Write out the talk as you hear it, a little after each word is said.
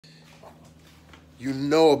You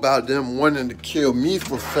know about them wanting to kill me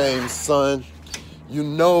for fame, son. You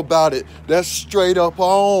know about it. That's straight up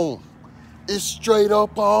on. It's straight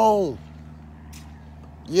up on.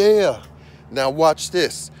 Yeah. Now watch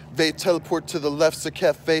this. They teleport to the left,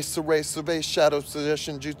 Sakef, face, survey, shadow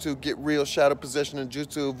possession, Jutsu, get real, shadow possession, and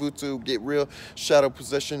Jutsu, Vutu, get real, shadow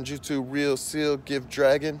possession, Jutsu, real, seal, give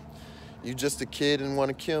dragon. You just a kid and want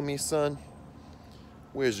to kill me, son?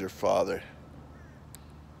 Where's your father?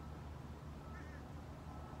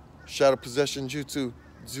 Shadow possession, Jutsu,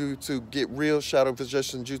 get real, shadow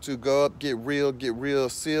possession, Jutsu, go up, get real,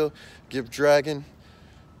 seal, give dragon.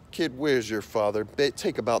 Kid, where's your father?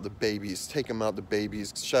 Take him out the babies. Take him out the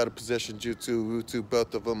babies. Shadow possession, Jutsu, Utu,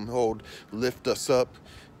 both of them hold, lift us up.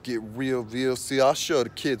 Get real. See, I'll show the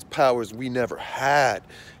kids powers we never had.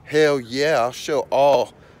 Hell yeah, I'll show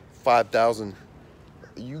all 5,000.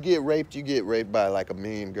 You get raped by like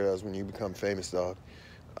 1,000,000 girls when you become famous, dog.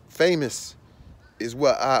 Famous is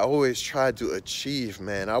what I always tried to achieve,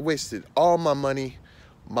 man. I wasted all my money,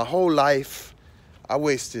 my whole life. I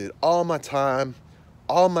wasted all my time,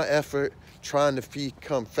 all my effort trying to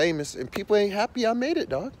become famous, and people ain't happy I made it,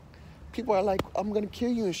 dog. People are like, I'm gonna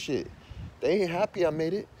kill you and shit. They ain't happy I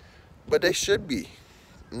made it, but they should be.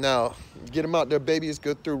 Now, get them out there, babies.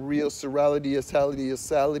 Go through real, serality,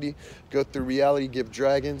 asality, go through reality, give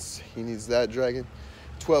dragons. He needs that dragon.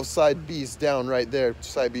 12 side B's down right there.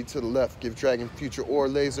 Side B to the left, give dragon. Future ore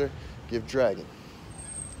laser, give dragon.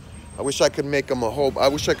 I wish I could make them I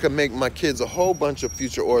wish I could make my kids a whole bunch of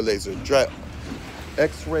future ore laser.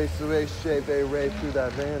 X-ray, survey, shave, ray through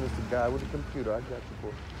that van. It's the guy with the computer. I got you,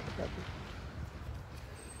 boy. I got you.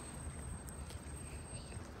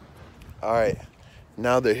 All right,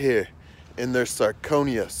 now they're here in their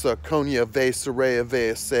Sarconia, ve,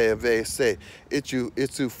 saray, say.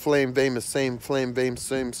 Itsu, flame, vame, same, serame, flame, vame,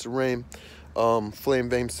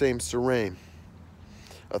 same, serame.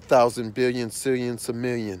 1,000 billion, zillions, a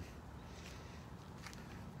million.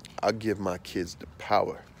 I'll give my kids the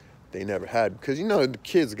power they never had, because you know the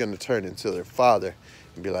kid's gonna turn into their father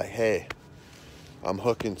and be like, hey, I'm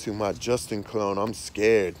hooking to my Justin clone. I'm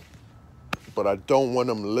scared, but I don't want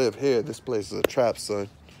them to live here. This place is a trap, son.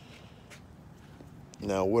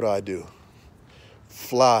 Now what do?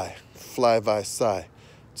 Fly by side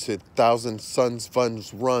to 1,000 suns,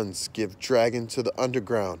 funds, runs. Give dragon to the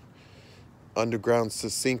underground. Underground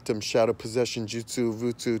succinctum, shadow possession, Jutsu,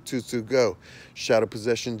 Vutu, Tutsu, go. Shadow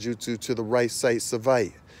possession, Jutsu to the right site,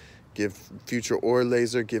 Savite. Give future ore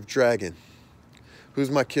laser, give dragon. Who's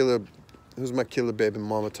my killer baby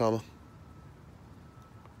mama Tama?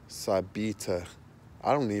 Sabita.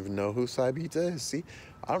 I don't even know who Sabita is. See,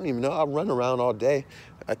 I don't even know. I run around all day.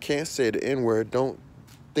 I can't say the N-word. Don't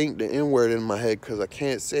think the N-word in my head, because I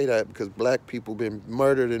can't say that, because black people been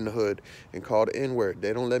murdered in the hood and called the N-word.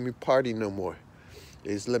 They don't let me party no more.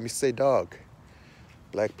 They just let me say dog.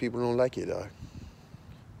 Black people don't like it, dog.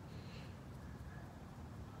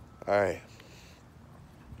 All right.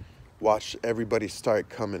 Watch everybody start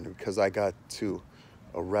coming, because I got to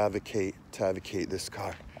eradicate this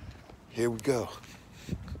car. Here we go.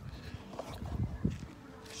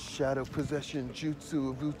 Shadow possession,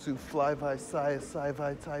 Jutsu, Vutu, fly by side,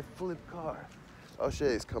 tai, flip car. Oh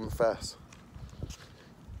shit, it's coming fast.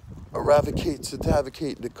 Eradicate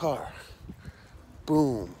the car.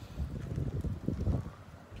 Boom.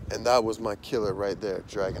 And that was my killer right there,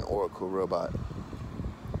 Dragon Oracle Robot.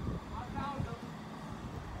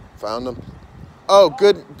 Found him? Oh,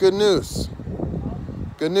 good news.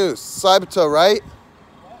 Good news. Saibata, right?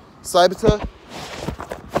 Saibata?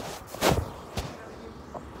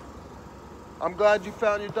 I'm glad you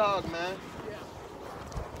found your dog, man.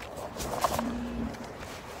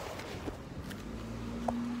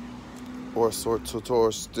 Orsor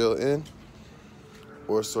Tutor still in.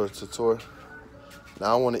 Orsor Tutor.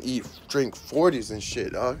 Now I want to drink 40s and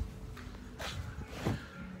shit, dog.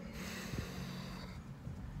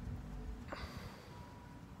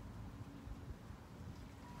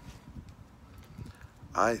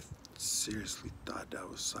 I seriously thought that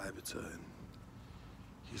was Saibata, and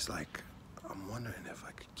he's like, I'm wondering if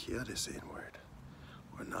I could kill this N-word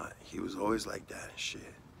or not. He was always like that and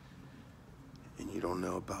shit. And you don't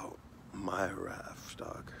know about my Rav,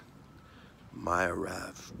 dog. My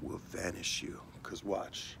Rav will vanish you. Cause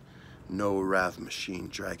watch, no Rav machine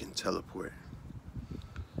dragon teleport.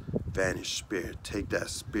 Vanish spear, take that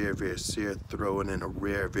spear, veer, sear, throw it in a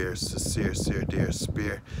rare, veer, sear, dear,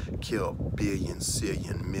 spear, kill billion,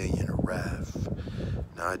 zillion, million Rav.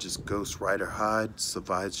 Now I just Ghost Rider hide,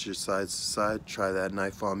 survives your side to side, try that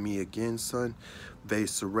knife on me again, son. Ve,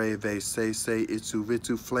 saray, ve, say, itsu,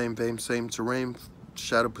 vitu, flame, vame, same terrain,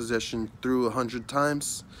 shadow possession through 100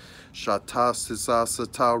 times. Shata sisa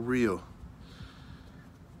sata real.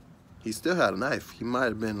 He still had a knife. He might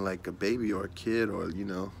have been like a baby or a kid or, you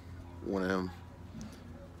know, one of them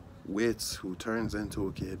wits who turns into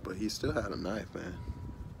a kid, but he still had a knife, man.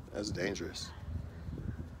 That's dangerous.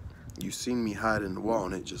 You seen me hide in the wall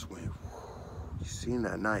and it just went, you seen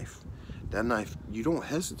that knife. That knife, you don't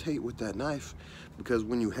hesitate with that knife, because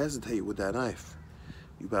when you hesitate with that knife,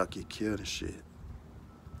 you about to get killed and shit.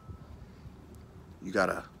 You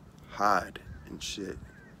gotta hide and shit.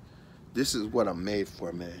 This is what I'm made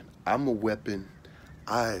for, man. I'm a weapon.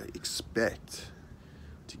 I expect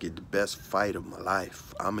to get the best fight of my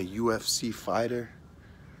life. I'm a UFC fighter.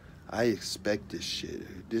 I expect this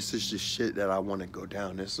shit. This is the shit that I want to go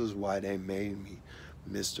down. This is why they made me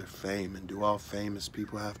Mr. Fame. And do all famous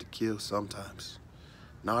people have to kill? Sometimes.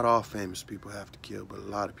 Not all famous people have to kill, but a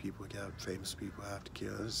lot of people, famous people have to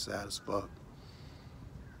kill. It's sad as fuck.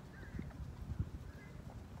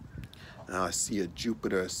 Now I see a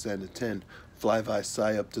Jupiter ascend to 10. Fly by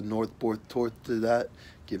Sai up to Northport, Torth to that.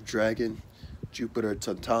 Give Dragon. Jupiter,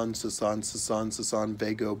 Tantan, Sasan,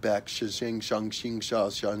 Vago, back, Shishing, Shang-Xing, Sha,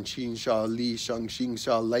 Shang-Xing, Sha, Li, Shang-Xing,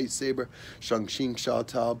 Sha, Lightsaber, Shang-Xing, Sha,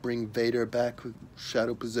 Tao, bring Vader back,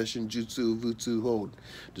 Shadow Possession, Jutsu, Vutsu, hold.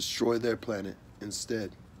 Destroy their planet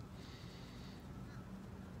instead.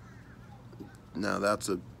 Now that's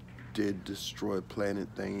a did destroy planet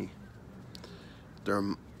thingy.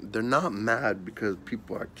 They're not mad because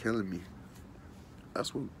people are killing me.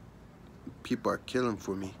 That's what people are killing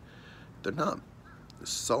for me. They're not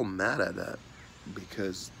so mad at that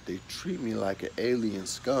because they treat me like an alien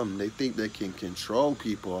scum. They think they can control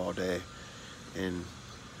people all day. And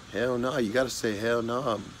hell no, you gotta say hell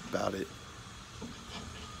no about it.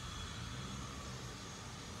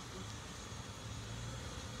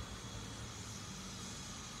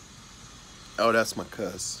 Oh, that's my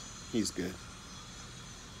cuz. He's good.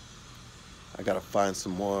 I gotta find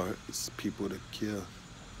some more people to kill.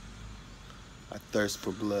 I thirst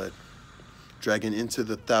for blood. Dragging into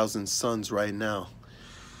the 1,000 suns right now.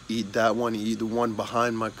 Eat that one, eat the one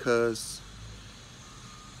behind my cuz.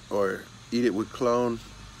 Or eat it with clone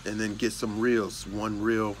and then get some reels. 1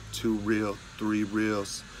 reel, 2 reel, 3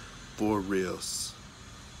 reels, 4 reels.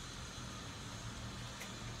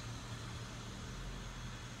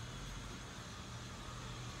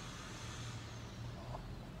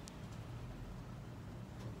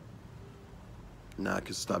 Now I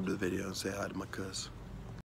can stop the video and say hi to my cuz.